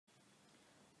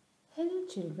Hello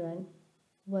children,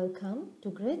 welcome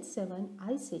to grade 7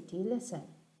 ICT lesson.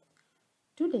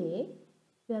 Today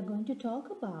we are going to talk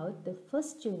about the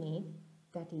first unit,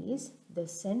 that is the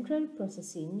Central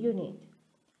Processing Unit.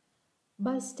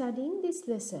 By studying this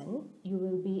lesson, you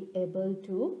will be able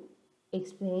to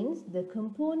explain the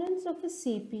components of a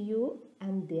CPU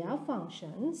and their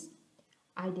functions,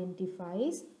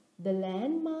 identifies the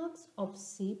landmarks of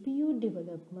CPU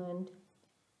development,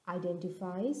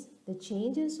 identifies the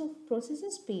changes of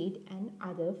processor speed and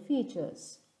other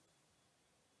features.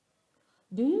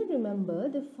 Do you remember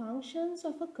the functions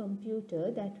of a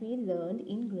computer that we learned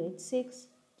in grade 6?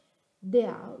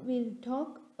 There we'll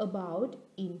talk about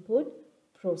input,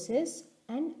 process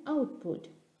and output.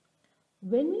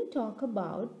 When we talk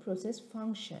about process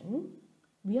function,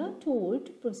 we are told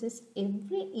to process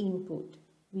every input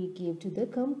we give to the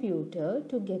computer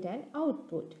to get an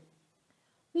output.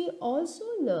 We also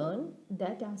learn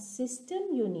that our system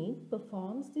unit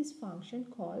performs this function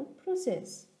called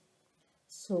process.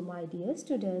 So my dear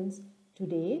students,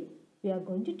 today we are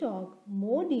going to talk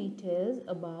more details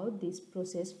about this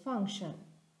process function.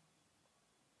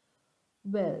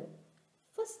 Well,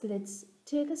 first let's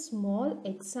take a small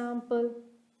example.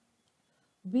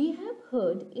 We have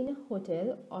heard in a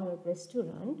hotel or a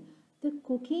restaurant the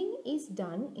cooking is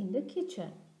done in the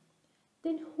kitchen.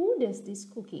 Then who does this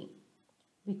cooking?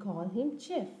 We call him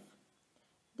chef.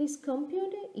 This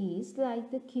computer is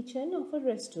like the kitchen of a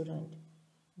restaurant.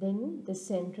 Then the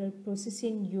central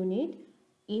processing unit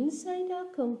inside our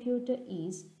computer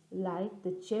is like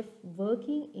the chef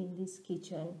working in this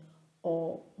kitchen,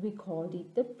 or we called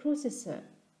it the processor.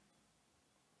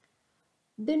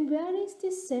 Then where is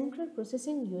this central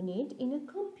processing unit in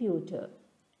a computer?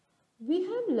 We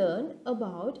have learned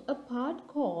about a part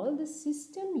called the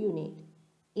system unit,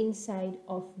 inside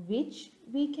of which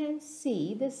we can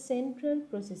see the central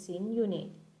processing unit.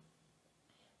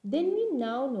 Then we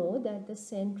now know that the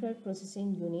central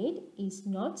processing unit is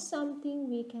not something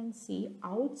we can see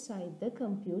outside the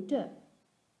computer.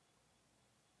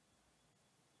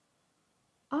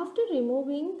 After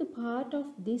removing the part of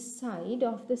this side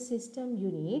of the system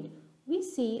unit, we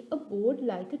see a board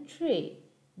like a tray,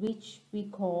 which we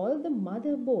call the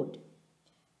motherboard.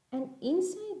 And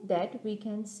inside that we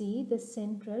can see the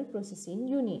central processing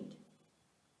unit.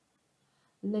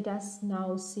 Let us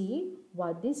now see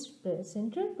what this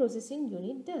central processing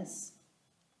unit does.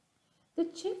 The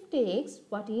chef takes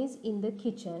what is in the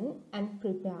kitchen and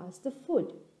prepares the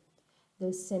food.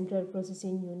 The central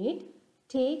processing unit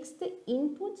takes the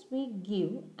inputs we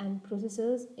give and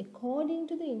processes according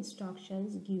to the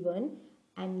instructions given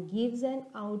and gives an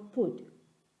output.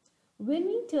 When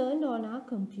we turn on our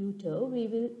computer, we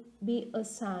will be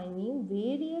assigning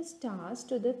various tasks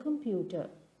to the computer.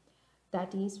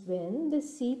 That is when the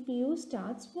CPU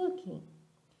starts working.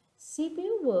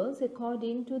 CPU works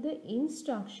according to the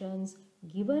instructions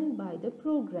given by the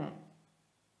program.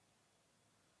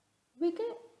 We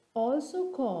can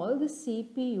also call the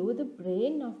CPU the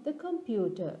brain of the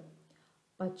computer.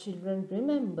 But children,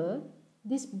 remember,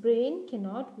 this brain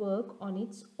cannot work on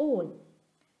its own.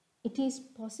 It is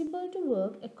possible to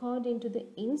work according to the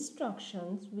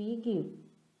instructions we give.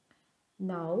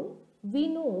 Now, we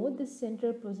know the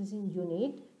central processing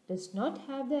unit does not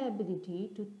have the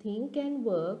ability to think and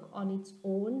work on its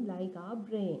own like our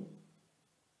brain.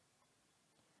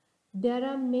 There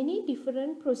are many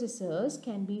different processors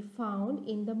can be found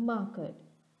in the market,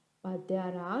 but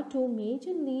there are two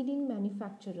major leading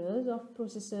manufacturers of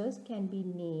processors can be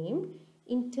named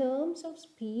in terms of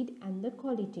speed and the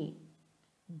quality.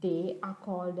 They are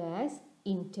called as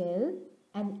Intel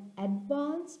and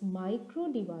Advanced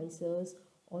Micro Devices,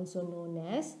 also known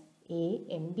as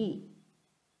AMD.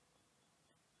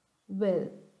 Well,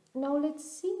 now let's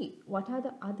see what are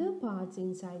the other parts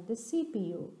inside the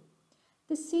CPU.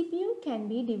 The CPU can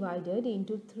be divided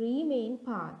into three main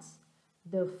parts.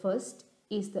 The first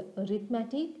is the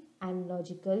Arithmetic and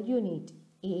Logical Unit,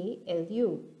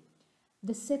 ALU.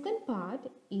 The second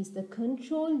part is the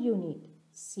Control Unit,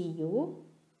 CU.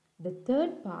 The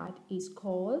third part is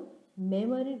called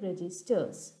Memory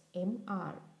Registers,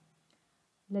 MR.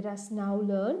 Let us now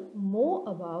learn more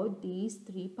about these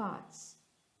three parts.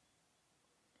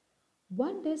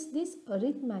 What does this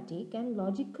arithmetic and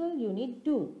logical unit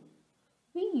do?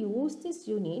 We use this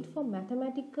unit for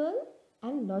mathematical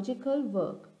and logical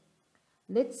work.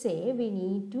 Let's say we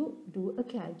need to do a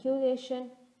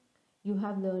calculation. You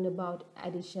have learned about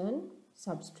addition,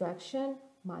 subtraction,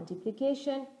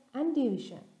 multiplication and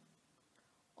division.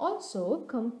 Also,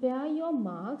 compare your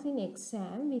marks in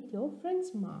exam with your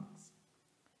friends' marks.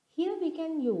 Here we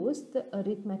can use the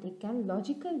arithmetic and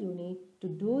logical unit to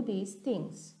do these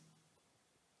things.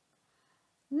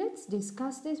 Let's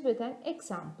discuss this with an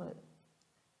example.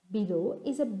 Below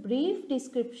is a brief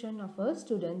description of a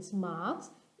student's marks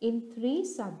in 3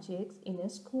 subjects in a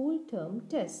school term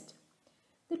test.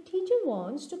 The teacher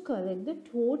wants to collect the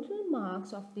total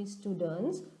marks of the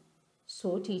students,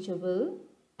 so teacher will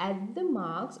add the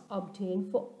marks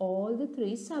obtained for all the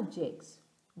 3 subjects.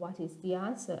 What is the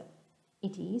answer?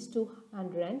 It is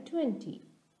 220.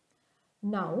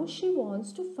 Now she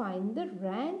wants to find the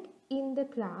rank in the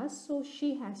class, so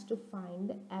she has to find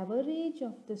the average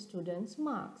of the students'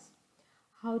 marks.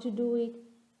 How to do it?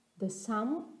 The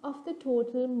sum of the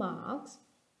total marks,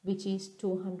 which is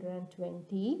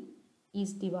 220,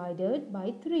 is divided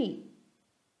by 3.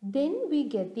 Then we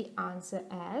get the answer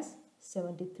as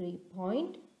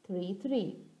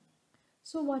 73.33.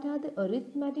 So what are the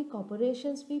arithmetic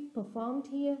operations we performed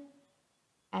here?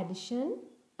 Addition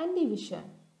and division.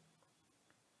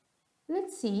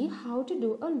 Let's see how to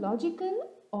do a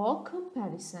logical or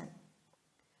comparison.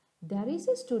 There is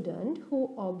a student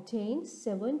who obtained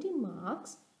 70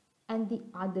 marks and the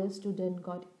other student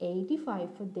got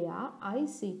 85 for their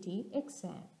ICT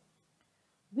exam.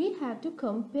 We have to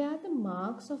compare the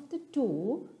marks of the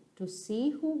two to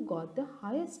see who got the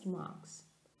highest marks.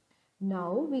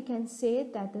 Now we can say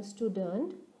that the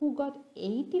student who got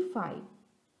 85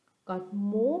 got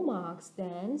more marks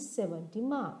than 70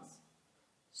 marks.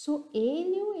 So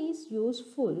ALU is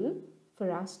useful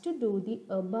for us to do the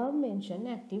above mentioned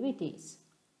activities.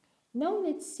 Now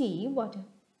let's see what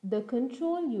the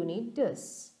control unit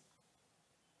does.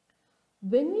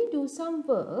 When we do some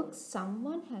work,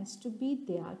 someone has to be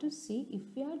there to see if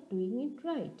we are doing it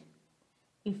right,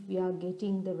 if we are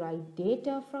getting the right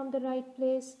data from the right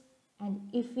place, and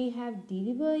if we have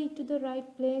delivered it to the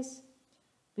right place.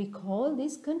 We call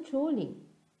this controlling.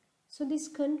 So this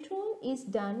control is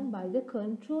done by the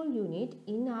control unit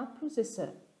in our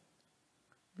processor.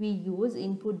 We use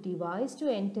input device to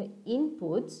enter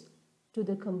inputs to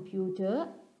the computer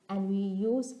and we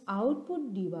use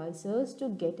output devices to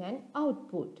get an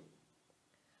output.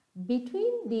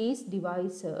 Between these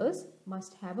devices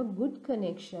must have a good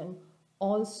connection.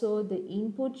 Also, the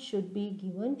input should be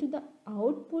given to the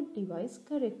output device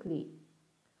correctly.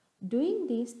 Doing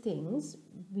these things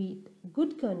with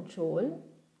good control,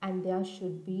 and there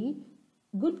should be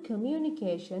good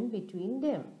communication between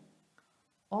them.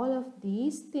 All of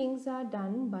these things are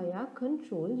done by our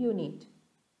control unit.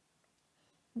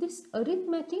 This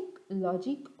arithmetic,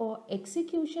 logic or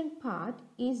execution part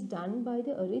is done by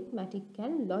the arithmetic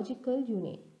and logical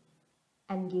unit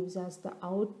and gives us the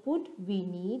output we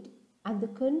need, and the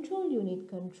control unit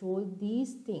controls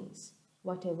these things,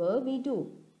 whatever we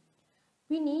do.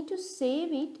 We need to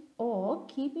save it or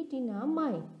keep it in our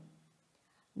mind.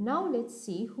 Now let's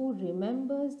see who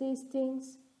remembers these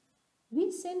things.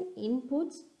 We send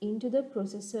inputs into the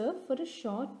processor for a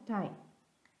short time.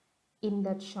 In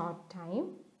that short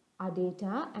time, our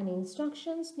data and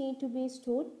instructions need to be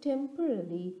stored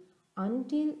temporarily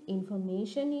until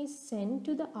information is sent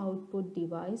to the output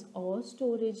device or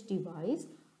storage device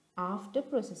after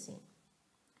processing.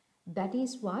 That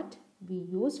is what we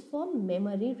use for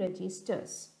memory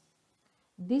registers.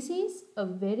 This is a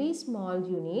very small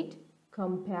unit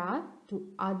compared to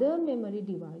other memory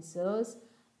devices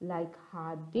like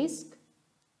hard disk,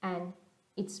 and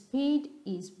its speed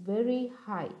is very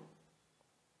high.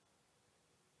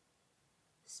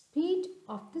 Speed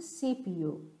of the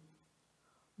CPU.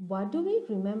 What do we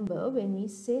remember when we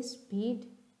say speed?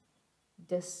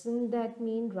 Doesn't that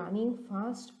mean running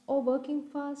fast or working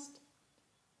fast?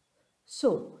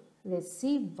 So, let's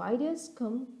see why does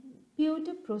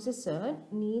computer processor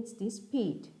needs this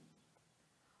speed.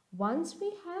 Once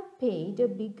we have paid a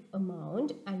big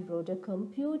amount and brought a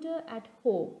computer at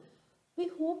home, we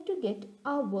hope to get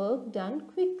our work done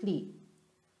quickly.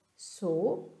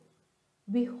 So,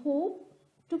 we hope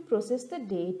to process the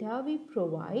data we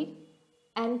provide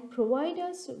and provide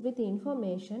us with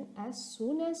information as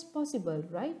soon as possible,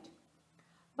 right?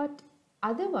 But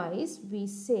otherwise, we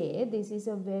say this is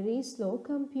a very slow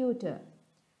computer.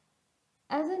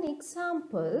 As an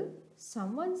example,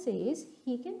 someone says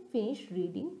he can finish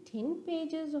reading 10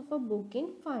 pages of a book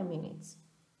in 5 minutes.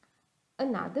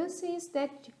 Another says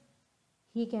that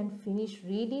he can finish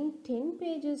reading 10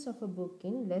 pages of a book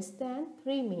in less than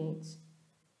 3 minutes.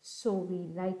 So we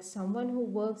like someone who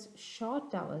works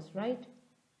short hours, right?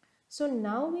 So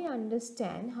now we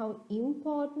understand how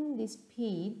important this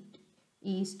speed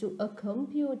is to a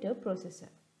computer processor.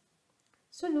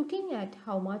 So looking at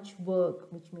how much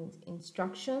work, which means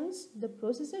instructions, the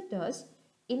processor does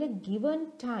in a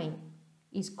given time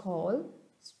is called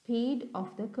speed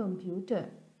of the computer.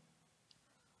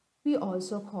 We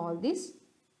also call this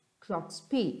clock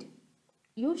speed.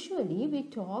 Usually we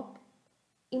talk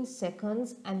in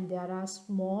seconds, and there are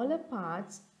smaller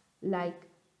parts like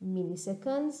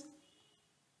milliseconds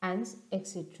and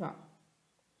etc.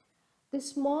 The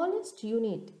smallest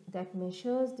unit that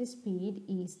measures the speed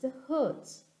is the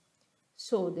hertz.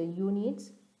 So the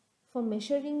units for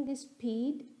measuring the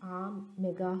speed are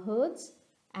megahertz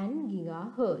and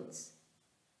gigahertz.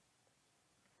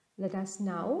 Let us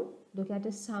now look at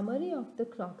a summary of the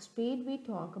clock speed we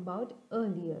talked about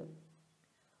earlier.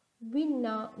 We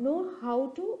now know how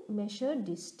to measure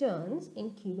distance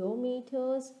in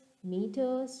kilometers,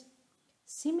 meters.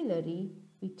 Similarly,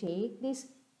 we take this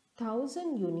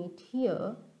 1000 unit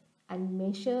here and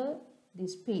measure the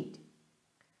speed.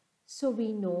 So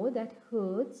we know that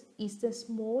hertz is the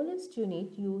smallest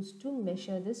unit used to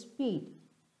measure the speed.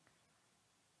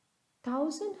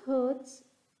 1000 hertz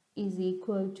is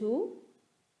equal to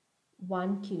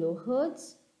 1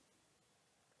 kilohertz.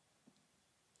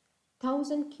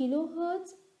 1000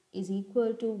 kilohertz is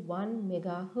equal to 1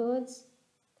 megahertz.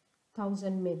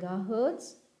 1000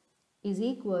 megahertz is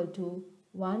equal to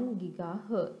 1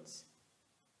 gigahertz.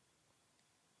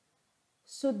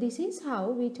 So this is how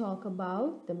we talk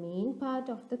about the main part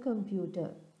of the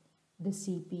computer, the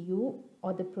CPU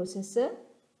or the processor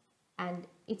and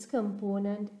its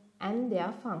component and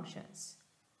their functions.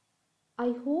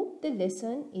 I hope the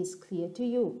lesson is clear to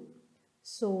you.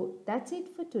 So that's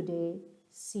it for today.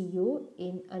 See you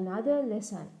in another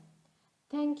lesson.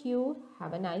 Thank you.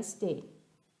 Have a nice day.